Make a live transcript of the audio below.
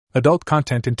Adult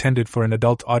content intended for an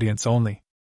adult audience only.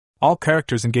 All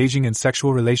characters engaging in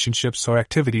sexual relationships or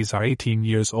activities are 18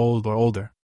 years old or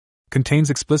older. Contains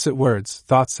explicit words,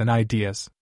 thoughts, and ideas.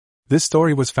 This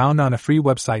story was found on a free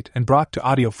website and brought to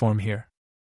audio form here.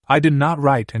 I did not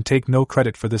write and take no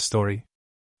credit for this story.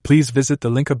 Please visit the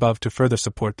link above to further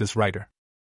support this writer.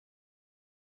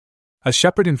 A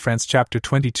Shepherd in France, Chapter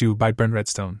 22 by Ben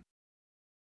Redstone.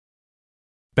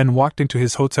 Ben walked into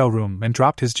his hotel room and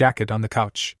dropped his jacket on the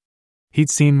couch. He'd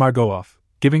seen Margot off,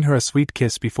 giving her a sweet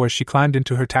kiss before she climbed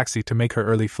into her taxi to make her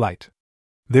early flight.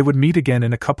 They would meet again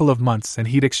in a couple of months and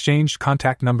he'd exchanged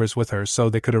contact numbers with her so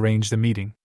they could arrange the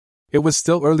meeting. It was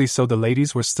still early, so the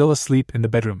ladies were still asleep in the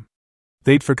bedroom.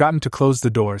 They'd forgotten to close the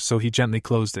door, so he gently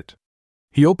closed it.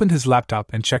 He opened his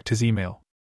laptop and checked his email.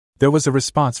 There was a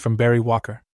response from Barry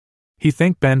Walker. He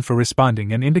thanked Ben for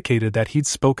responding and indicated that he'd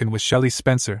spoken with Shelley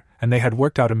Spencer and they had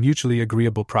worked out a mutually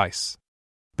agreeable price.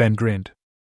 Ben grinned.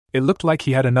 It looked like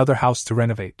he had another house to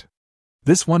renovate.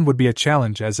 This one would be a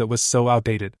challenge as it was so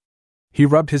outdated. He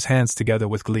rubbed his hands together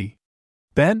with glee.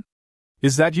 Ben?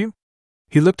 Is that you?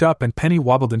 He looked up and Penny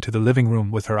wobbled into the living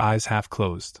room with her eyes half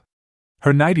closed.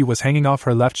 Her nightie was hanging off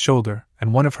her left shoulder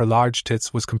and one of her large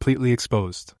tits was completely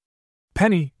exposed.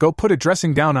 Penny, go put a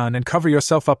dressing gown on and cover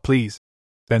yourself up, please,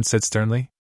 Ben said sternly.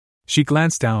 She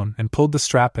glanced down and pulled the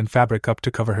strap and fabric up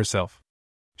to cover herself.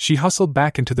 She hustled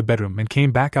back into the bedroom and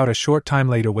came back out a short time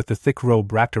later with the thick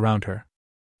robe wrapped around her.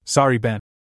 Sorry, Ben,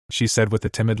 she said with a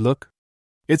timid look.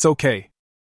 It's okay.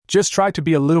 Just try to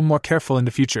be a little more careful in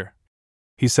the future,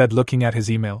 he said, looking at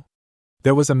his email.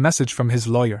 There was a message from his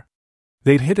lawyer.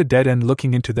 They'd hit a dead end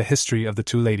looking into the history of the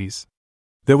two ladies.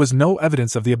 There was no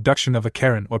evidence of the abduction of a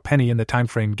Karen or Penny in the time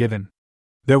frame given.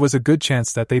 There was a good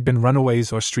chance that they'd been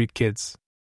runaways or street kids.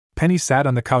 Penny sat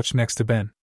on the couch next to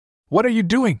Ben. What are you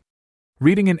doing?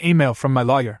 Reading an email from my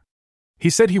lawyer. He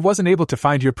said he wasn't able to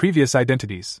find your previous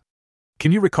identities.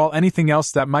 Can you recall anything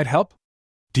else that might help?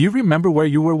 Do you remember where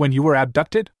you were when you were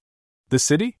abducted? The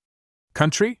city?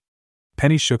 Country?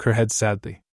 Penny shook her head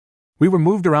sadly. We were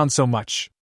moved around so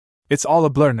much. It's all a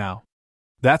blur now.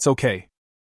 That's okay.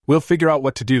 We'll figure out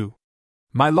what to do.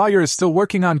 My lawyer is still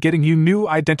working on getting you new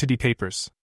identity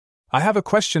papers. I have a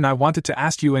question I wanted to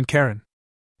ask you and Karen.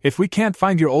 If we can't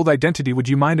find your old identity, would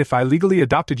you mind if I legally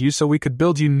adopted you so we could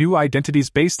build you new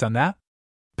identities based on that?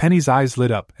 Penny's eyes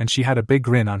lit up and she had a big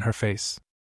grin on her face.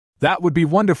 That would be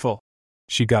wonderful,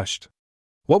 she gushed.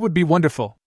 What would be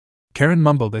wonderful? Karen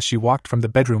mumbled as she walked from the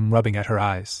bedroom, rubbing at her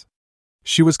eyes.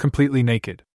 She was completely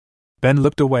naked. Ben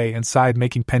looked away and sighed,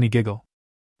 making Penny giggle.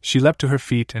 She leapt to her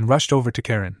feet and rushed over to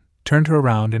Karen, turned her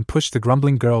around and pushed the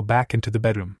grumbling girl back into the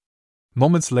bedroom.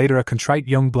 Moments later, a contrite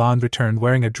young blonde returned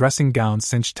wearing a dressing gown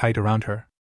cinched tight around her.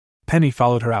 Penny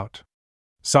followed her out.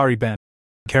 Sorry, Ben,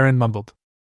 Karen mumbled.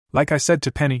 Like I said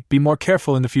to Penny, be more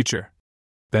careful in the future,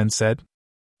 Ben said.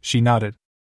 She nodded.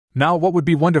 Now what would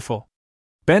be wonderful?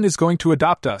 Ben is going to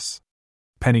adopt us,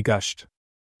 Penny gushed.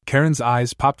 Karen's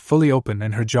eyes popped fully open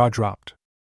and her jaw dropped.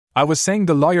 I was saying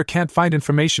the lawyer can't find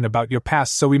information about your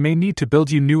past, so we may need to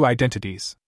build you new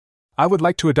identities. I would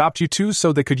like to adopt you too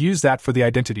so they could use that for the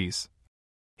identities,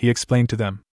 he explained to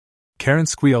them. Karen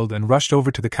squealed and rushed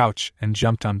over to the couch and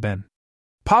jumped on Ben.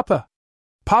 Papa!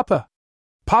 Papa!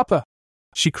 Papa!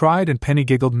 She cried and Penny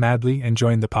giggled madly and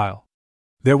joined the pile.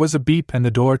 There was a beep and the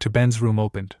door to Ben's room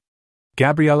opened.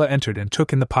 Gabriella entered and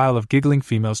took in the pile of giggling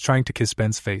females trying to kiss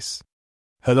Ben's face.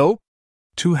 Hello?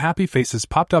 Two happy faces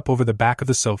popped up over the back of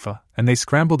the sofa, and they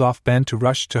scrambled off Ben to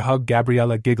rush to hug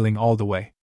Gabriella, giggling all the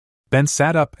way. Ben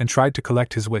sat up and tried to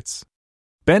collect his wits.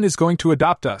 Ben is going to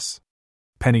adopt us,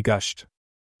 Penny gushed.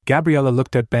 Gabriella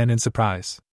looked at Ben in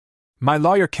surprise. My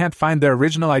lawyer can't find their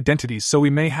original identities, so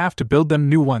we may have to build them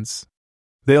new ones.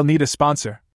 They'll need a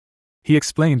sponsor, he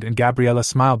explained, and Gabriella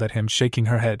smiled at him, shaking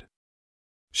her head.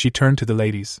 She turned to the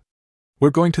ladies. We're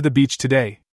going to the beach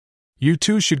today. You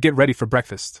two should get ready for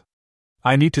breakfast.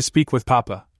 I need to speak with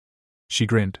Papa. She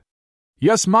grinned.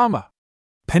 Yes, Mama.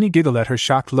 Penny giggled at her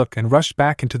shocked look and rushed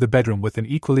back into the bedroom with an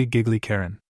equally giggly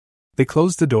Karen. They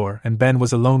closed the door and Ben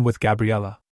was alone with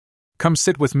Gabriella. Come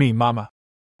sit with me, Mama.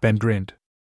 Ben grinned.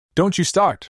 Don't you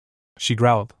start, she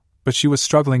growled, but she was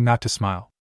struggling not to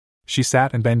smile. She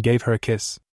sat and Ben gave her a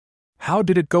kiss. How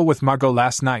did it go with Margot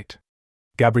last night?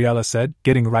 Gabriella said,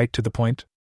 getting right to the point.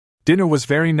 Dinner was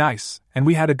very nice, and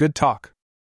we had a good talk.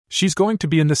 She's going to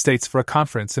be in the States for a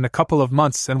conference in a couple of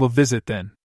months and we'll visit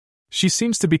then. She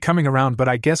seems to be coming around, but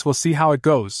I guess we'll see how it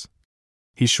goes.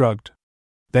 He shrugged.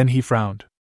 Then he frowned.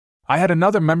 I had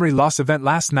another memory loss event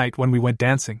last night when we went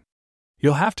dancing.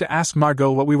 You'll have to ask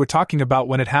Margot what we were talking about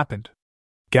when it happened.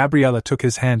 Gabriella took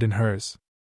his hand in hers.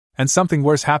 And something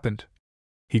worse happened,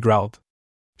 he growled.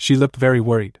 She looked very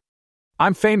worried.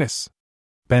 I'm famous,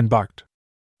 Ben barked.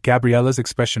 Gabriella's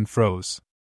expression froze.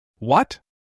 What?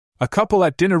 A couple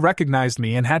at dinner recognized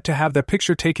me and had to have their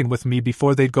picture taken with me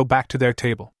before they'd go back to their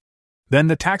table. Then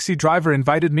the taxi driver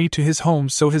invited me to his home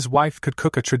so his wife could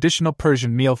cook a traditional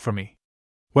Persian meal for me.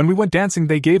 When we went dancing,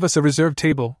 they gave us a reserved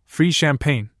table, free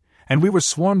champagne, and we were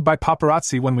swarmed by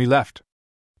paparazzi when we left.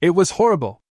 It was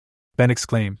horrible, Ben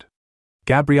exclaimed.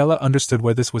 Gabriella understood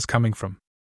where this was coming from.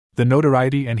 The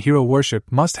notoriety and hero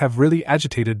worship must have really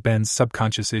agitated Ben's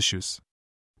subconscious issues.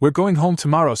 We're going home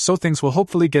tomorrow, so things will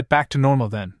hopefully get back to normal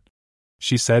then,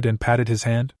 she said and patted his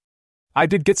hand. I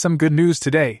did get some good news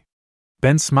today.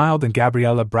 Ben smiled and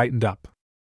Gabriella brightened up.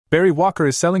 Barry Walker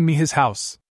is selling me his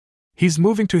house. He's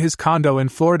moving to his condo in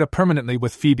Florida permanently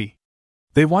with Phoebe.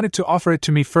 They wanted to offer it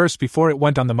to me first before it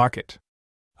went on the market.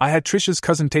 I had Trisha's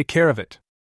cousin take care of it.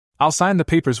 I'll sign the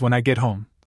papers when I get home,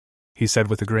 he said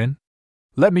with a grin.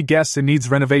 Let me guess, it needs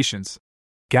renovations.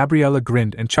 Gabriella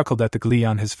grinned and chuckled at the glee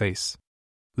on his face.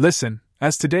 Listen,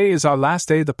 as today is our last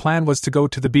day, the plan was to go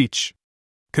to the beach.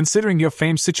 Considering your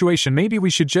fame situation, maybe we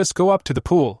should just go up to the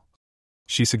pool,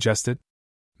 she suggested.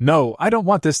 No, I don't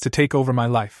want this to take over my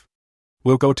life.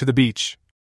 We'll go to the beach,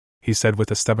 he said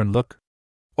with a stubborn look.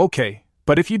 Okay,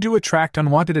 but if you do attract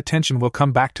unwanted attention, we'll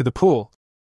come back to the pool,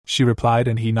 she replied,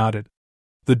 and he nodded.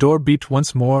 The door beeped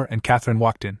once more and Catherine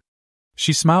walked in.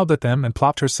 She smiled at them and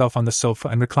plopped herself on the sofa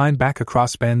and reclined back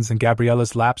across Ben's and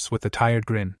Gabriella's laps with a tired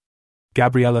grin.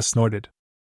 Gabriella snorted.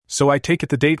 So I take it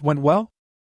the date went well?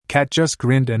 Kat just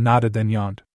grinned and nodded, then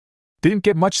yawned. Didn't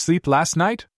get much sleep last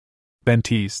night? Ben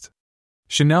teased.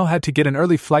 Chanel had to get an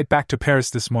early flight back to Paris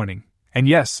this morning, and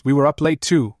yes, we were up late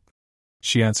too,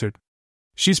 she answered.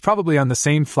 She's probably on the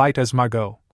same flight as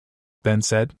Margot, Ben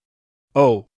said.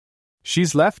 Oh,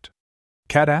 she's left?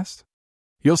 Kat asked.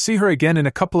 You'll see her again in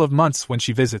a couple of months when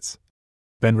she visits,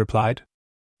 Ben replied.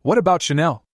 What about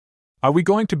Chanel? Are we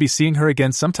going to be seeing her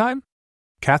again sometime?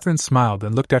 Catherine smiled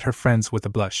and looked at her friends with a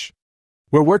blush.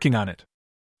 We're working on it.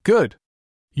 Good.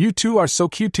 You two are so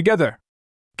cute together.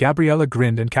 Gabriella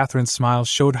grinned and Catherine's smile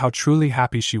showed how truly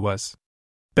happy she was.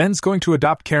 Ben's going to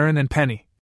adopt Karen and Penny,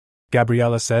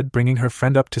 Gabriella said, bringing her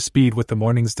friend up to speed with the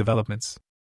morning's developments.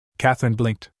 Catherine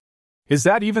blinked. Is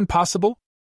that even possible?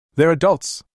 They're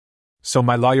adults. So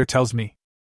my lawyer tells me.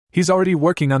 He's already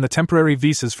working on the temporary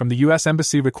visas from the U.S.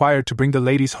 Embassy required to bring the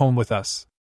ladies home with us.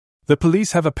 The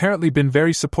police have apparently been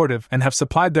very supportive and have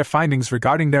supplied their findings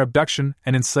regarding their abduction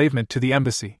and enslavement to the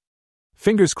embassy.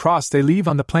 Fingers crossed they leave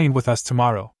on the plane with us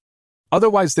tomorrow.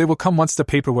 Otherwise they will come once the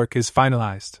paperwork is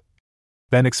finalized,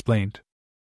 Ben explained.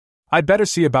 I'd better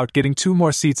see about getting 2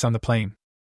 more seats on the plane.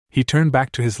 He turned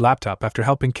back to his laptop after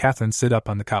helping Catherine sit up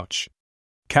on the couch.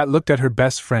 Kat looked at her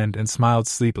best friend and smiled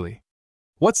sleepily.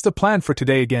 What's the plan for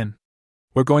today again?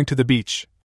 We're going to the beach.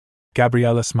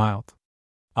 Gabriella smiled.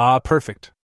 Ah,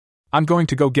 perfect. I'm going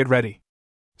to go get ready.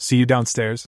 See you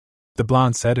downstairs, the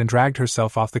blonde said and dragged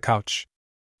herself off the couch.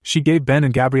 She gave Ben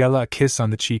and Gabriella a kiss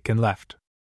on the cheek and left.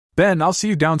 Ben, I'll see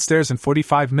you downstairs in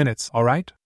 45 minutes, all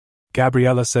right?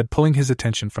 Gabriella said, pulling his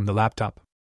attention from the laptop.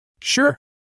 Sure.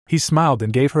 He smiled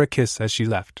and gave her a kiss as she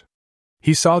left.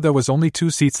 He saw there was only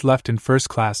 2 seats left in first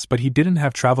class, but he didn't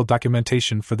have travel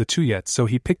documentation for the 2 yet, so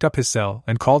he picked up his cell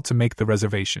and called to make the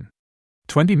reservation.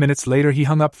 20 minutes later he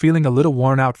hung up feeling a little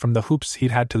worn out from the hoops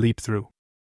he'd had to leap through.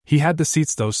 He had the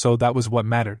seats though, so that was what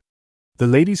mattered. The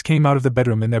ladies came out of the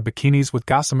bedroom in their bikinis with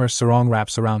gossamer sarong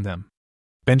wraps around them.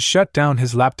 Ben shut down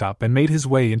his laptop and made his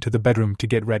way into the bedroom to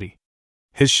get ready.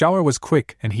 His shower was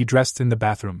quick and he dressed in the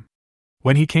bathroom.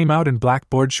 When he came out in black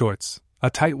board shorts, a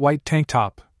tight white tank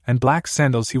top, and black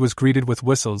sandals, he was greeted with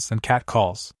whistles and cat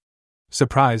calls.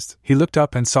 Surprised, he looked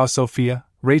up and saw Sophia,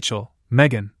 Rachel,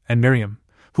 Megan, and Miriam,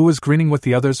 who was grinning with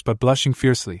the others but blushing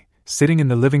fiercely, sitting in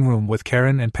the living room with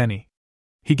Karen and Penny.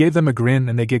 He gave them a grin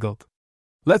and they giggled.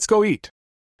 Let's go eat,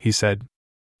 he said.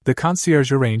 The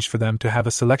concierge arranged for them to have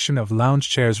a selection of lounge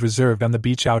chairs reserved on the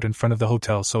beach out in front of the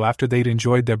hotel, so after they'd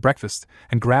enjoyed their breakfast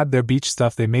and grabbed their beach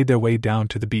stuff, they made their way down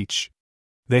to the beach.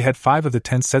 They had 5 of the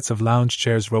 10 sets of lounge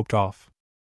chairs roped off.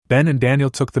 Ben and Daniel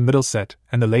took the middle set,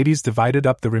 and the ladies divided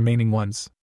up the remaining ones.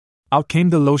 Out came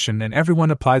the lotion and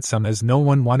everyone applied some as no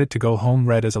one wanted to go home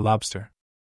red as a lobster.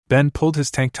 Ben pulled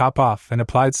his tank top off and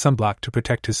applied sunblock to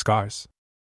protect his scars.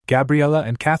 Gabriella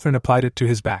and Catherine applied it to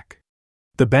his back.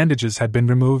 The bandages had been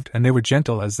removed and they were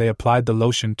gentle as they applied the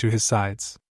lotion to his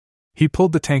sides. He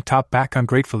pulled the tank top back on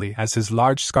gratefully as his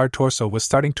large scarred torso was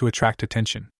starting to attract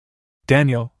attention.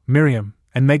 Daniel, Miriam,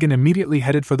 and Megan immediately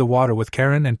headed for the water with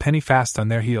Karen and Penny fast on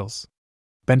their heels.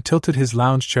 Ben tilted his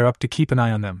lounge chair up to keep an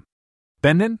eye on them.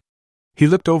 Benin? He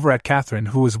looked over at Catherine,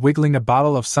 who was wiggling a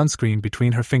bottle of sunscreen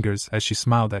between her fingers as she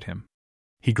smiled at him.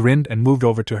 He grinned and moved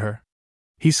over to her.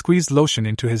 He squeezed lotion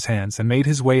into his hands and made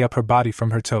his way up her body from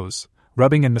her toes,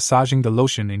 rubbing and massaging the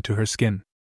lotion into her skin.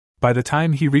 By the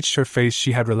time he reached her face,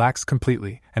 she had relaxed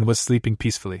completely and was sleeping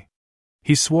peacefully.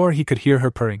 He swore he could hear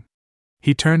her purring.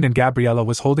 He turned and Gabriella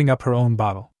was holding up her own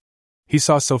bottle. He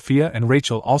saw Sophia and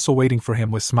Rachel also waiting for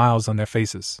him with smiles on their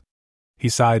faces. He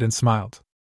sighed and smiled.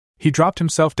 He dropped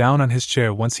himself down on his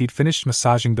chair once he'd finished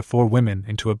massaging the 4 women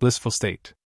into a blissful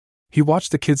state. He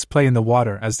watched the kids play in the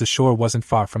water as the shore wasn't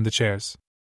far from the chairs.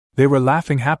 They were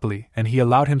laughing happily and he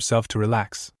allowed himself to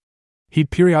relax.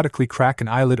 He'd periodically crack an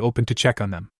eyelid open to check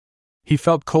on them. He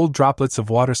felt cold droplets of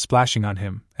water splashing on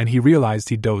him and he realized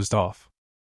he'd dozed off.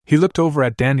 He looked over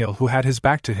at Daniel, who had his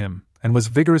back to him and was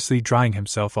vigorously drying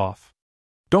himself off.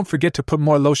 "Don't forget to put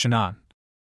more lotion on,"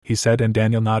 he said, and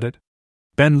Daniel nodded.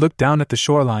 Ben looked down at the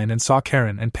shoreline and saw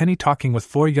Karen and Penny talking with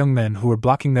 4 young men who were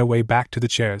blocking their way back to the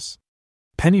chairs.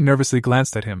 Penny nervously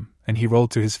glanced at him, and he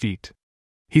rolled to his feet.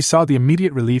 He saw the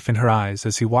immediate relief in her eyes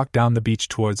as he walked down the beach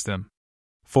towards them.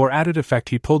 For added effect,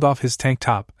 he pulled off his tank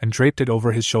top and draped it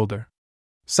over his shoulder.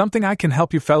 "Something I can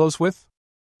help you fellows with?"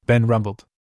 Ben rumbled.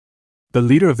 The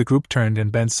leader of the group turned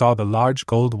and Ben saw the large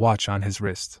gold watch on his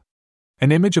wrist.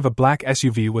 An image of a black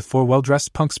SUV with 4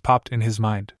 well-dressed punks popped in his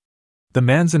mind. The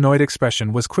man's annoyed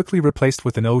expression was quickly replaced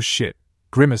with an "oh shit"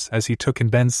 grimace as he took in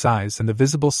Ben's size and the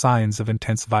visible signs of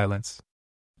intense violence.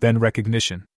 Then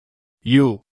recognition.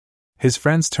 "You!" His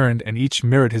friends turned and each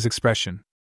mirrored his expression.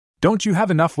 "Don't you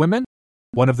have enough women?"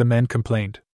 one of the men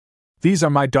complained. "These are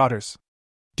my daughters.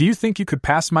 Do you think you could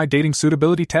pass my dating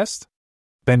suitability test?"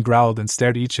 Ben growled and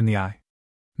stared each in the eye.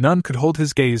 None could hold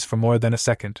his gaze for more than a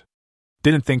second.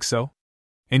 "Didn't think so.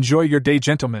 Enjoy your day,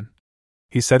 gentlemen,"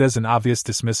 he said as an obvious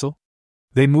dismissal.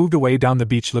 They moved away down the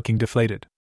beach looking deflated.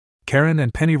 Karen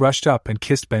and Penny rushed up and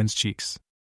kissed Ben's cheeks.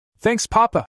 "Thanks,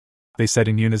 Papa," they said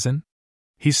in unison.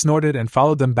 He snorted and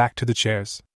followed them back to the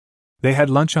chairs. They had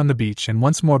lunch on the beach and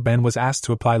once more Ben was asked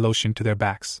to apply lotion to their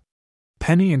backs.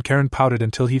 Penny and Karen pouted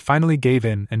until he finally gave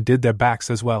in and did their backs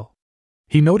as well.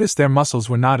 He noticed their muscles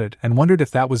were knotted and wondered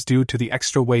if that was due to the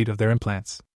extra weight of their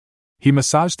implants. He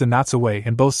massaged the knots away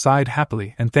and both sighed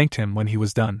happily and thanked him when he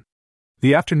was done.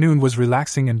 The afternoon was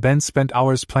relaxing and Ben spent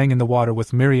hours playing in the water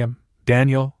with Miriam,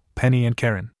 Daniel, Penny and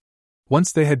Karen.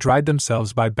 Once they had dried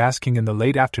themselves by basking in the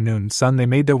late afternoon sun, they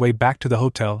made their way back to the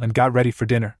hotel and got ready for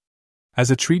dinner. As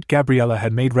a treat, Gabriella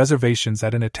had made reservations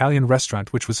at an Italian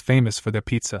restaurant which was famous for their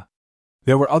pizza.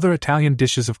 There were other Italian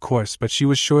dishes, of course, but she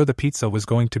was sure the pizza was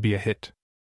going to be a hit.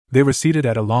 They were seated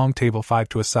at a long table 5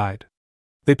 to a side.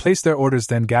 They placed their orders,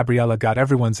 then Gabriella got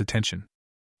everyone's attention.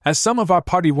 "As some of our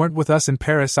party weren't with us in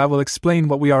Paris, I will explain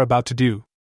what we are about to do.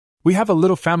 We have a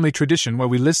little family tradition where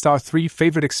we list our 3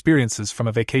 favorite experiences from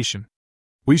a vacation.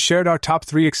 We shared our top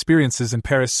 3 experiences in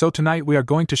Paris, so tonight we are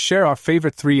going to share our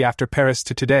favorite 3 after Paris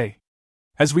to today.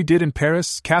 As we did in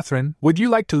Paris, Catherine, would you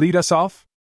like to lead us off?"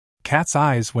 Kat's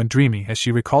eyes went dreamy as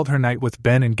she recalled her night with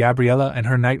Ben and Gabriella and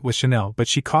her night with Chanel, but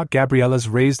she caught Gabriella's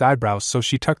raised eyebrows, so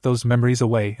she tucked those memories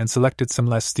away and selected some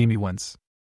less steamy ones.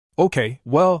 "Okay,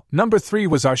 well, number 3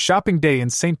 was our shopping day in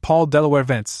St. Paul, Delaware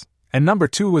Vents, and number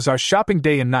 2 was our shopping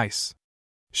day in Nice."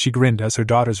 She grinned as her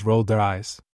daughters rolled their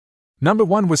eyes. "Number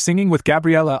 1 was singing with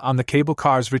Gabriella on the cable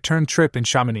car's return trip in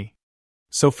Chamonix."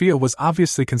 Sophia was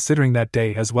obviously considering that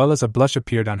day, as well as a blush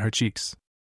appeared on her cheeks.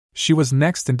 She was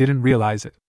next and didn't realize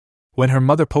it. When her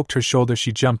mother poked her shoulder,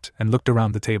 she jumped and looked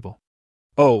around the table.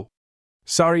 "Oh.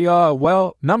 Sorry,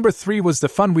 well, number 3 was the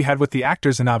fun we had with the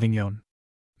actors in Avignon.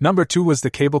 Number 2 was the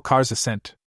cable car's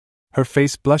ascent." Her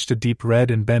face blushed a deep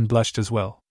red and Ben blushed as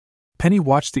well. Penny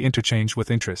watched the interchange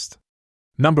with interest.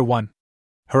 "Number 1.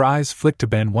 Her eyes flicked to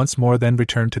Ben once more, then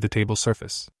returned to the table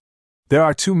surface. "There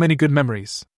are too many good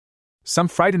memories. Some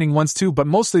frightening ones too, but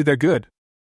mostly they're good."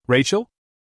 "Rachel?"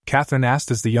 Catherine asked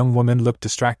as the young woman looked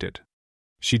distracted.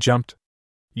 She jumped.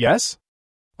 "Yes?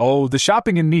 Oh, the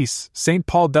shopping in Nice, St.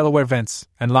 Paul, Delaware Vents,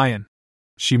 and Lyon,"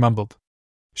 she mumbled.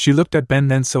 She looked at Ben,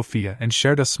 then Sophia, and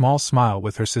shared a small smile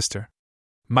with her sister.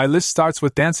 "My list starts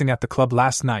with dancing at the club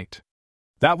last night.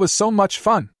 That was so much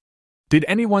fun. Did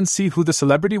anyone see who the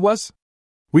celebrity was?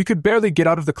 We could barely get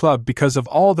out of the club because of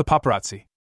all the paparazzi."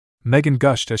 Megan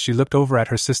gushed as she looked over at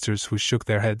her sisters, who shook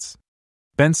their heads.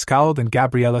 Ben scowled and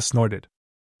Gabriella snorted.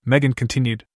 Megan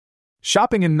continued.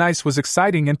 "Shopping in Nice was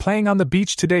exciting, and playing on the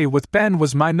beach today with Ben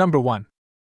was my number 1.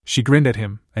 She grinned at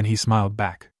him, and he smiled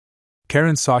back.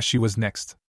 Karen saw she was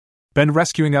next. "Ben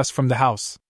rescuing us from the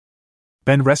house.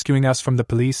 Ben rescuing us from the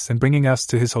police and bringing us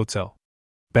to his hotel.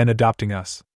 Ben adopting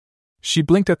us." She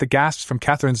blinked at the gasps from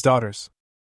Catherine's daughters.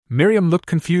 Miriam looked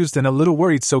confused and a little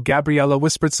worried, so Gabriella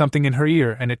whispered something in her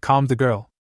ear and it calmed the girl.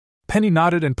 Penny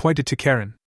nodded and pointed to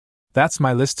Karen. "That's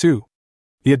my list too.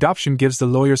 The adoption gives the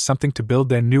lawyers something to build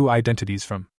their new identities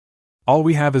from. All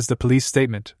we have is the police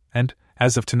statement, and,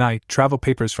 as of tonight, travel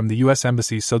papers from the U.S.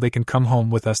 Embassy so they can come home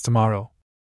with us tomorrow.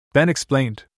 Ben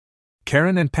explained.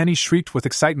 Karen and Penny shrieked with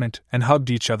excitement and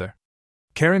hugged each other.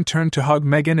 Karen turned to hug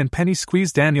Megan and Penny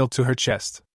squeezed Daniel to her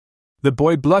chest. The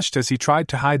boy blushed as he tried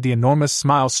to hide the enormous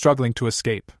smile struggling to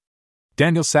escape.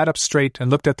 Daniel sat up straight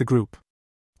and looked at the group.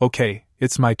 Okay,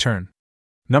 it's my turn.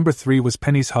 Number 3 was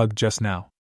Penny's hug just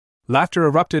now. Laughter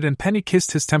erupted and Penny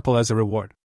kissed his temple as a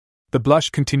reward. The blush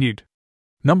continued.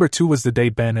 Number 2 was the day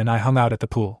Ben and I hung out at the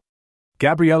pool.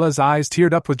 Gabriella's eyes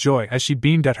teared up with joy as she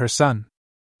beamed at her son.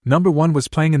 Number 1 was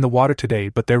playing in the water today,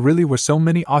 but there really were so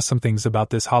many awesome things about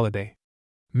this holiday.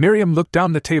 Miriam looked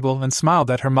down the table and smiled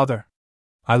at her mother.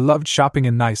 I loved shopping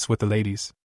in Nice with the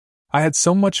ladies. I had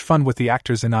so much fun with the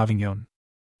actors in Avignon.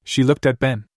 She looked at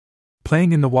Ben.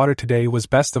 Playing in the water today was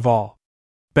best of all.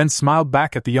 Ben smiled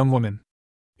back at the young woman.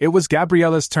 It was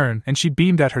Gabriella's turn and she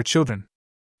beamed at her children.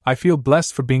 I feel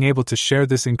blessed for being able to share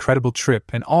this incredible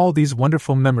trip and all these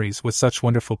wonderful memories with such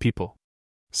wonderful people.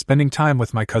 Spending time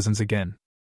with my cousins again.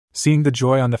 Seeing the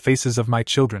joy on the faces of my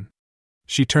children.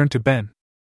 She turned to Ben.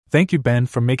 Thank you, Ben,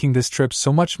 for making this trip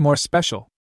so much more special.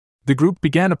 The group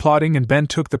began applauding and Ben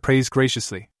took the praise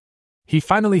graciously. He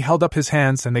finally held up his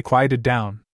hands and they quieted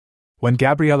down. When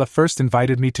Gabriella first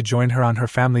invited me to join her on her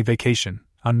family vacation,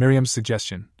 on Miriam's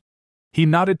suggestion, he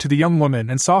nodded to the young woman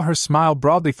and saw her smile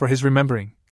broadly for his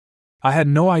remembering. I had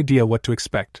no idea what to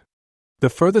expect. The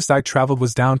furthest I traveled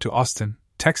was down to Austin,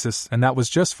 Texas, and that was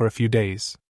just for a few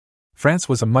days. France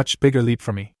was a much bigger leap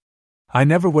for me. I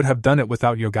never would have done it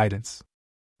without your guidance.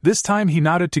 This time he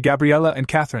nodded to Gabriella and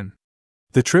Catherine.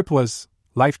 The trip was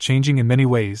life-changing in many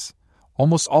ways,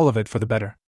 almost all of it for the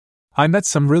better. I met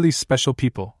some really special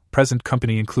people, present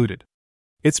company included.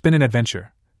 It's been an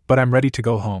adventure, but I'm ready to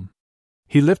go home.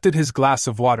 He lifted his glass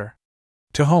of water.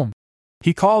 To home,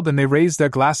 he called and they raised their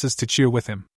glasses to cheer with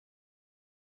him.